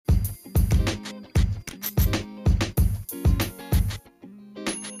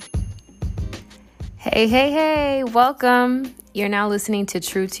Hey, welcome. You're now listening to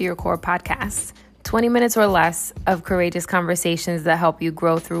True to Your Core podcast. 20 minutes or less of courageous conversations that help you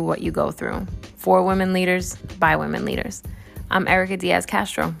grow through what you go through. For women leaders, by women leaders. I'm Erica Diaz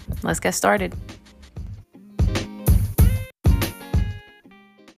Castro. Let's get started.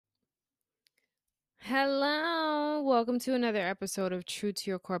 Hello, welcome to another episode of True to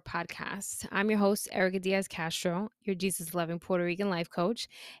Your Core podcast. I'm your host, Erica Diaz Castro, your Jesus loving Puerto Rican life coach.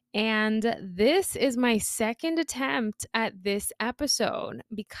 And this is my second attempt at this episode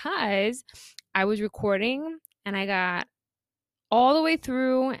because I was recording and I got all the way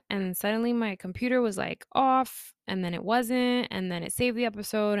through, and suddenly my computer was like off, and then it wasn't, and then it saved the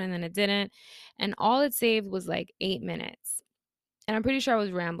episode, and then it didn't. And all it saved was like 8 minutes. And I'm pretty sure I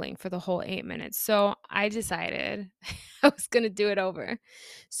was rambling for the whole 8 minutes. So I decided I was going to do it over.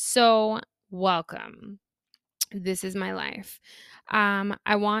 So, welcome. This is my life.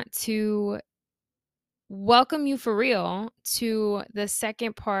 I want to welcome you for real to the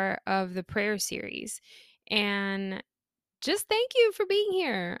second part of the prayer series. And just thank you for being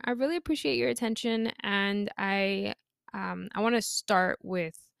here. I really appreciate your attention. And I want to start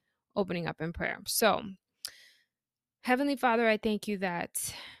with opening up in prayer. So, Heavenly Father, I thank you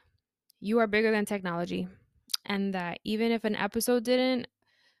that you are bigger than technology, and that even if an episode didn't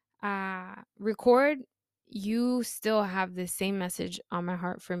record, you still have the same message on my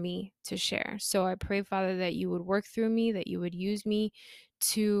heart for me to share. So I pray, Father, that you would work through me, that you would use me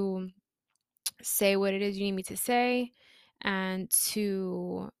to say what it is you need me to say, and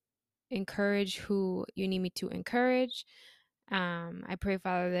to encourage who you need me to encourage. I pray,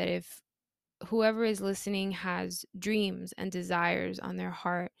 Father, that if whoever is listening has dreams and desires on their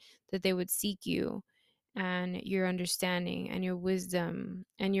heart, that they would seek you and your understanding and your wisdom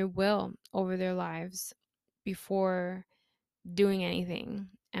and your will over their lives before doing anything.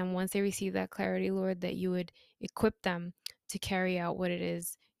 And once they receive that clarity, Lord, that you would equip them to carry out what it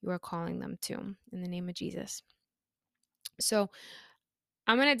is you are calling them to, in the name of Jesus. So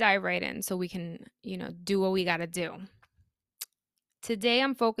I'm going to dive right in so we can, do what we got to do. Today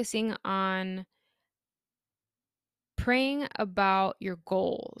I'm focusing on praying about your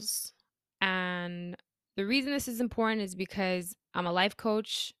goals. And the reason this is important is because I'm a life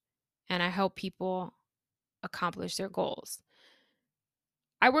coach and I help people accomplish their goals.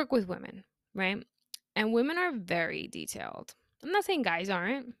 I work with women, right? And women are very detailed. I'm not saying guys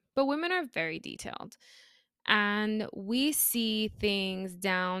aren't, but women are very detailed. And we see things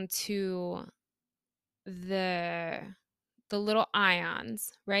down to the little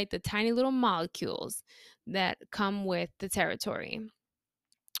ions, right? The tiny little molecules that come with the territory.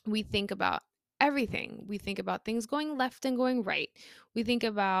 We think about everything. We think about things going left and going right. We think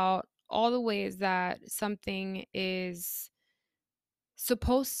about all the ways that something is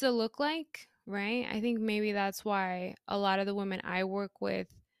supposed to look like, right? I think maybe that's why a lot of the women I work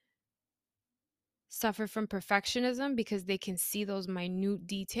with suffer from perfectionism, because they can see those minute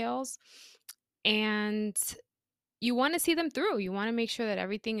details and you want to see them through. You want to make sure that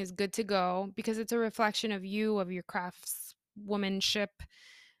everything is good to go because it's a reflection of you, of your craftswomanship,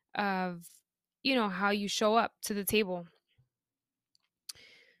 of how you show up to the table,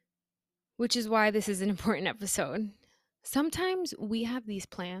 which is why this is an important episode. Sometimes we have these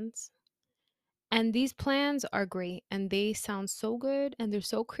plans, and these plans are great and they sound so good and they're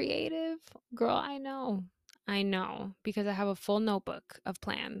so creative. Girl, I know, because I have a full notebook of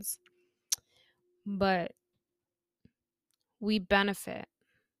plans. But we benefit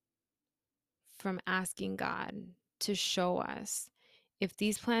from asking God to show us if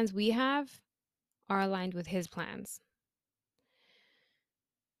these plans we have are aligned with His plans.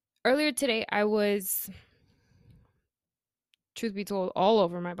 Earlier today, I was, truth be told, all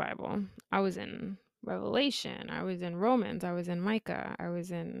over my Bible. I was in Revelation, I was in Romans, I was in Micah, I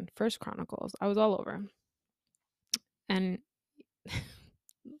was in First Chronicles. I was all over. And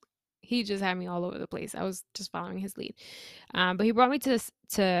he just had me all over the place. I was just following his lead. But he brought me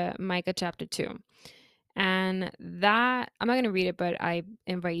to Micah chapter 2. And that, I'm not going to read it, but I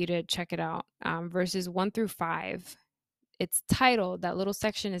invite you to check it out. Verses 1 through 5. It's titled, that little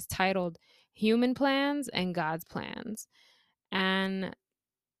section is titled Human Plans and God's Plans. And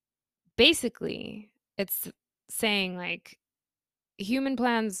basically, it's saying like human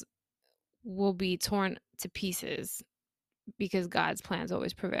plans will be torn to pieces because God's plans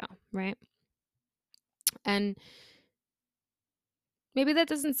always prevail, right? And maybe that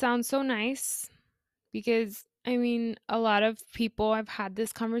doesn't sound so nice because, I mean, a lot of people I've had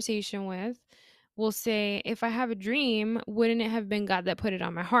this conversation with will say, if I have a dream, wouldn't it have been God that put it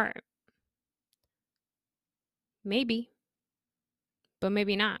on my heart? Maybe, but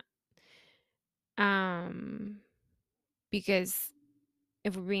maybe not. Because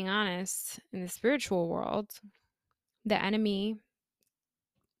if we're being honest, in the spiritual world, the enemy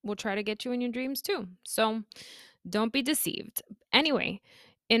will try to get you in your dreams too. So don't be deceived. Anyway,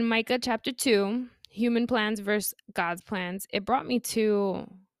 in Micah chapter 2, human plans versus God's plans, it brought me to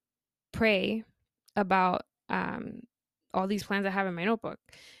pray about all these plans I have in my notebook.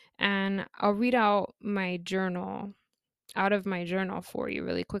 And I'll read out of my journal for you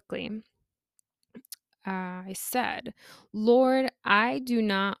really quickly. I said, Lord, I do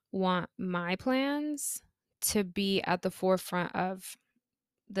not want my plans to be at the forefront of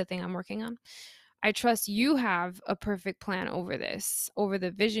the thing I'm working on. I trust you have a perfect plan over this, over the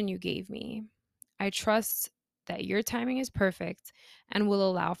vision you gave me. I trust that your timing is perfect and will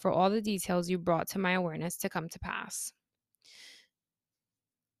allow for all the details you brought to my awareness to come to pass.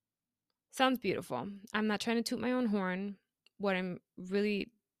 Sounds beautiful. I'm not trying to toot my own horn. What I'm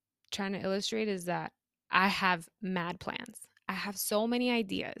really trying to illustrate is that I have mad plans. I have so many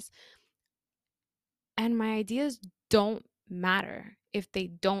ideas, and my ideas don't matter if they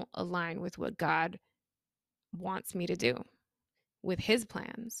don't align with what God wants me to do, with his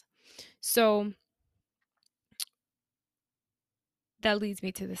plans. So that leads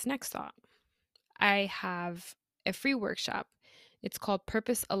me to this next thought. I have a free workshop. It's called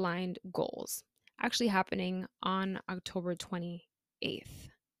Purpose Aligned Goals, actually happening on October 28th,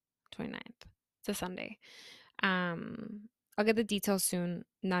 29th. It's a Sunday. I'll get the details soon.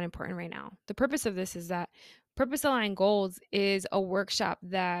 Not important right now. The purpose of this is that Purpose Aligned Goals is a workshop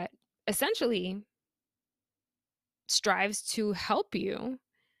that essentially strives to help you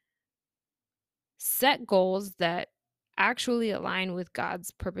set goals that actually align with God's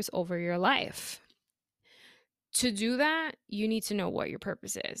purpose over your life. To do that, you need to know what your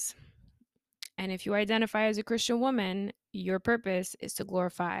purpose is. And if you identify as a Christian woman, your purpose is to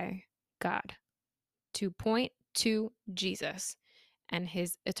glorify God, to point to Jesus and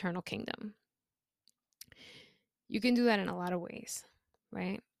his eternal kingdom. You can do that in a lot of ways,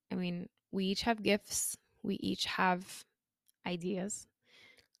 right? I mean, we each have gifts, we each have ideas.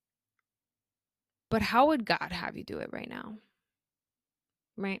 But how would God have you do it right now?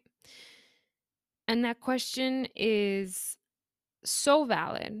 Right? And that question is so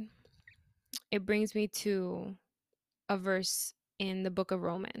valid. It brings me to a verse in the book of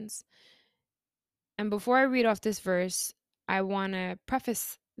Romans. And before I read off this verse, I want to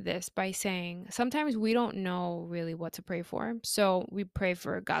preface this by saying sometimes we don't know really what to pray for. So we pray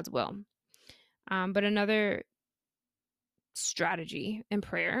for God's will. But another strategy in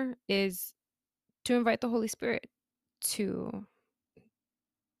prayer is to invite the Holy Spirit to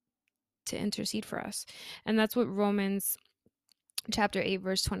intercede for us. And that's what Romans chapter 8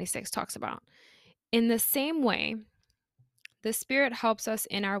 verse 26 talks about. In the same way, the Spirit helps us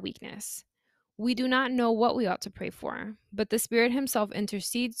in our weakness. We do not know what we ought to pray for, but the Spirit himself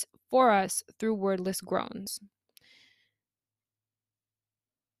intercedes for us through wordless groans.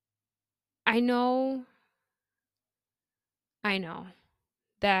 I know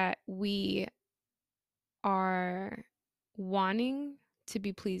that we are wanting to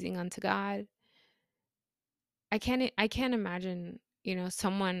be pleasing unto God. I can't imagine,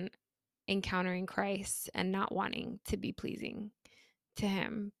 someone encountering Christ and not wanting to be pleasing to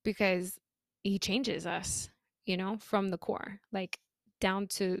him, because he changes us, from the core, like down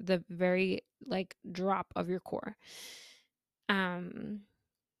to the very like drop of your core.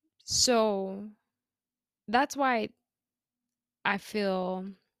 So that's why I feel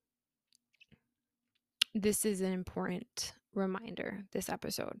this is an important reminder, this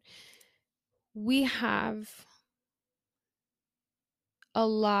episode. We have a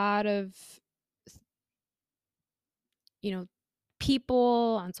lot of,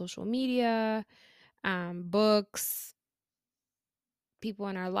 people on social media, books, people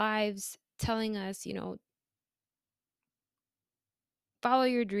in our lives telling us, follow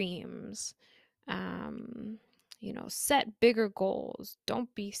your dreams, set bigger goals,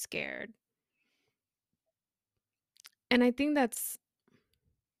 don't be scared. And I think it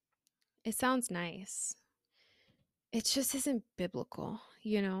sounds nice. It just isn't biblical,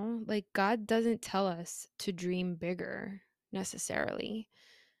 like God doesn't tell us to dream bigger necessarily.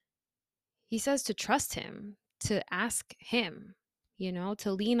 He says to trust him, to ask him,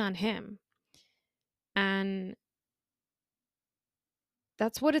 to lean on him. And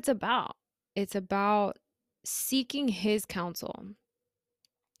that's what it's about. It's about seeking his counsel.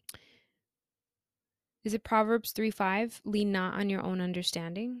 Is it Proverbs 3:5? Lean not on your own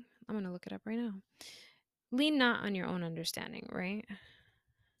understanding. I'm going to look it up right now. Lean not on your own understanding, right?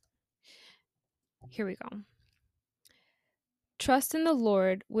 Here we go. Trust in the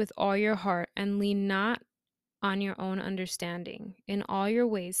Lord with all your heart and lean not on your own understanding. In all your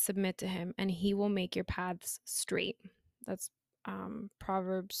ways, submit to him, and he will make your paths straight. That's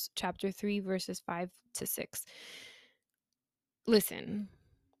Proverbs chapter 3, verses 5-6. Listen,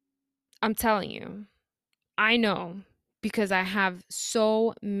 I'm telling you, I know because I have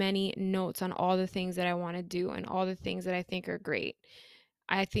so many notes on all the things that I want to do and all the things that I think are great.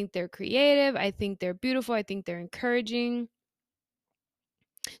 I think they're creative. I think they're beautiful. I think they're encouraging.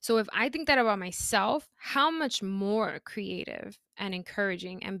 So if I think that about myself, how much more creative and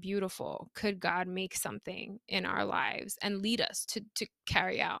encouraging and beautiful could God make something in our lives and lead us to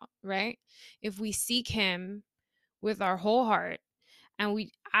carry out, right? If we seek him with our whole heart and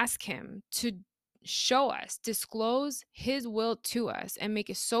we ask him to show us, disclose his will to us and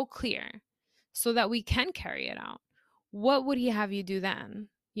make it so clear so that we can carry it out, what would he have you do then?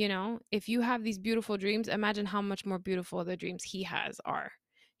 You know, if you have these beautiful dreams, imagine how much more beautiful the dreams he has are.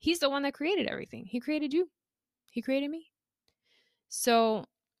 He's the one that created everything. He created you. He created me. So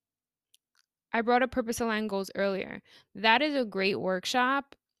I brought up purpose aligned goals earlier. That is a great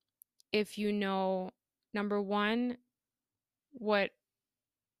workshop if you know, number one, what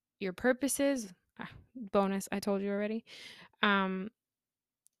your purpose is. Bonus, I told you already.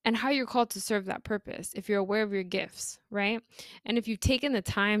 And how you're called to serve that purpose, if you're aware of your gifts, right? And if you've taken the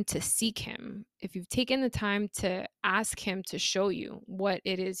time to seek him, if you've taken the time to ask him to show you what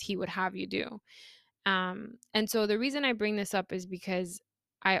it is he would have you do. And so the reason I bring this up is because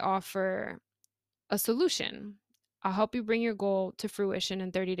I offer a solution. I'll help you bring your goal to fruition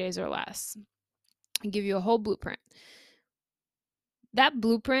in 30 days or less and give you a whole blueprint. That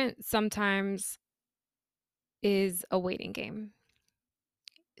blueprint sometimes is a waiting game.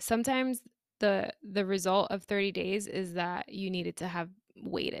 Sometimes the result of 30 days is that you needed to have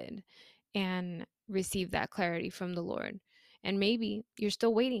waited and received that clarity from the Lord. And maybe you're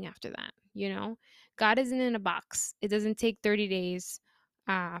still waiting after that, you know? God isn't in a box. It doesn't take 30 days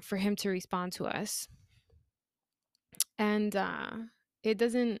for him to respond to us. And it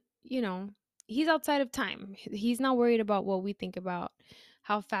doesn't, you know, he's outside of time. He's not worried about what we think about,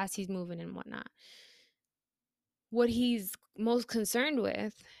 how fast he's moving and whatnot. What he's most concerned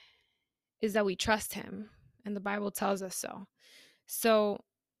with is that we trust him, and the Bible tells us so. So,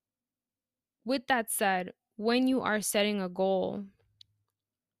 with that said, when you are setting a goal,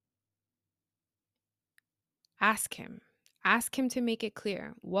 ask him. Ask him to make it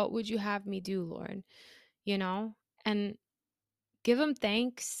clear. What would you have me do, Lord? You know, and give him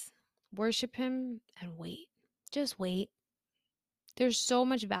thanks, worship him, and wait. Just wait. There's so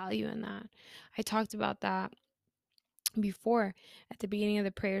much value in that. I talked about that before at the beginning of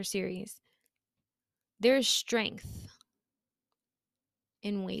the prayer series. There's strength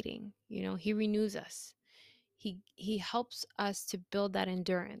in waiting. You know, he renews us. He helps us to build that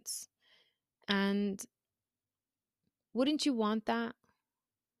endurance. And wouldn't you want that?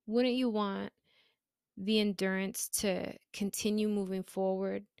 Wouldn't you want the endurance to continue moving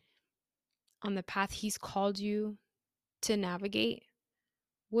forward on the path he's called you to navigate?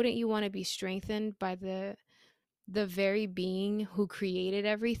 Wouldn't you want to be strengthened by the very being who created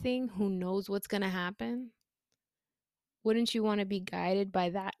everything, who knows what's going to happen? Wouldn't you want to be guided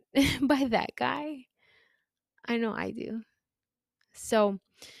by that by that guy? I know I do. So,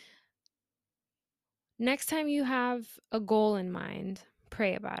 next time you have a goal in mind,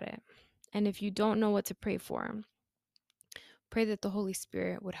 pray about it. And if you don't know what to pray for, pray that the Holy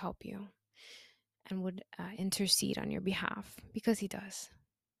Spirit would help you and would intercede on your behalf, because he does.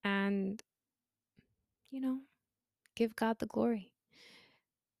 And, you know, give God the glory.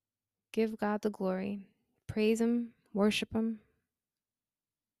 Give God the glory. Praise him, worship him,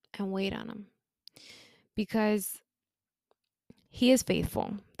 and wait on him. Because he is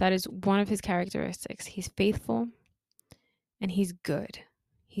faithful. That is one of his characteristics. He's faithful and he's good.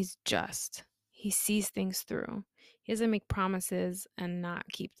 He's just. He sees things through. He doesn't make promises and not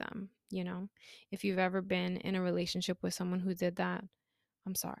keep them, you know? If you've ever been in a relationship with someone who did that,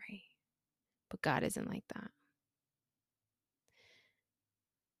 I'm sorry. But God isn't like that.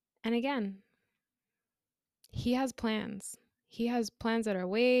 And again, he has plans. He has plans that are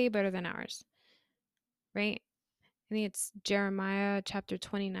way better than ours, right? I think it's Jeremiah chapter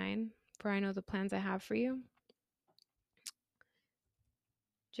 29, for I know the plans I have for you.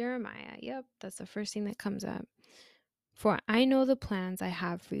 Jeremiah, yep, that's the first thing that comes up. For I know the plans I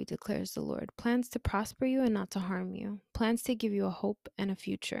have for you, declares the Lord. Plans to prosper you and not to harm you. Plans to give you a hope and a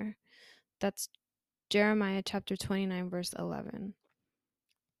future. That's Jeremiah chapter 29, verse 11.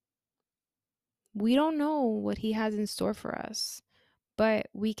 We don't know what he has in store for us, but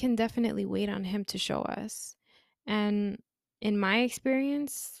we can definitely wait on him to show us. And in my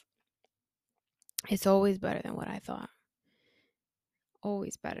experience, it's always better than what I thought.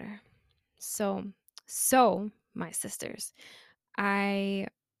 Always better. So, my sisters, I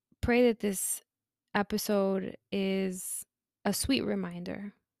pray that this episode is a sweet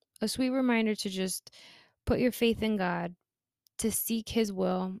reminder to just put your faith in God, to seek his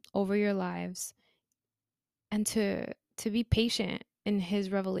will over your lives, and to be patient in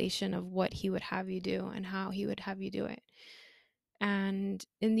his revelation of what he would have you do and how he would have you do it. And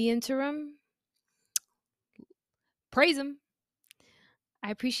in the interim, praise him. I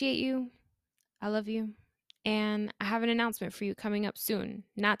appreciate you. I love you. And I have an announcement for you coming up soon.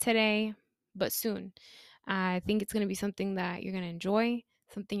 Not today, but soon. I think it's going to be something that you're going to enjoy,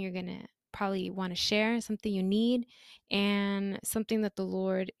 something you're going to probably want to share, something you need, and something that the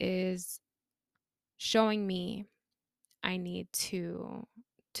Lord is showing me I need to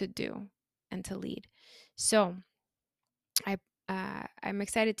do and to lead. So I'm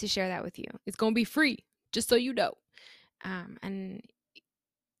excited to share that with you. It's going to be free, just so you know. And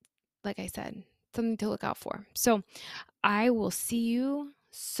like I said, something to look out for. So I will see you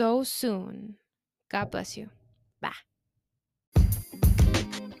so soon. God bless you. Bye.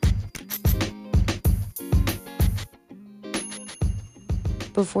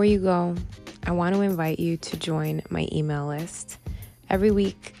 Before you go, I want to invite you to join my email list. Every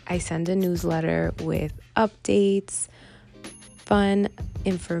week, I send a newsletter with updates, fun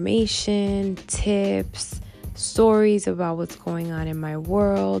information, tips, stories about what's going on in my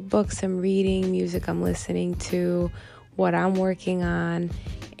world, books I'm reading, music I'm listening to, what I'm working on.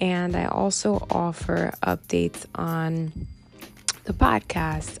 And I also offer updates on the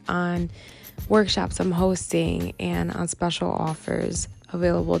podcast, on workshops I'm hosting, and on special offers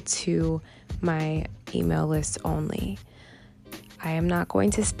available to my email list only. I am not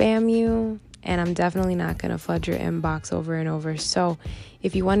going to spam you, and I'm definitely not going to flood your inbox over and over. So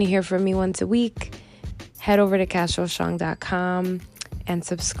if you want to hear from me once a week, head over to CastroStrong.com and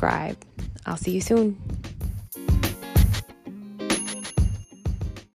subscribe. I'll see you soon.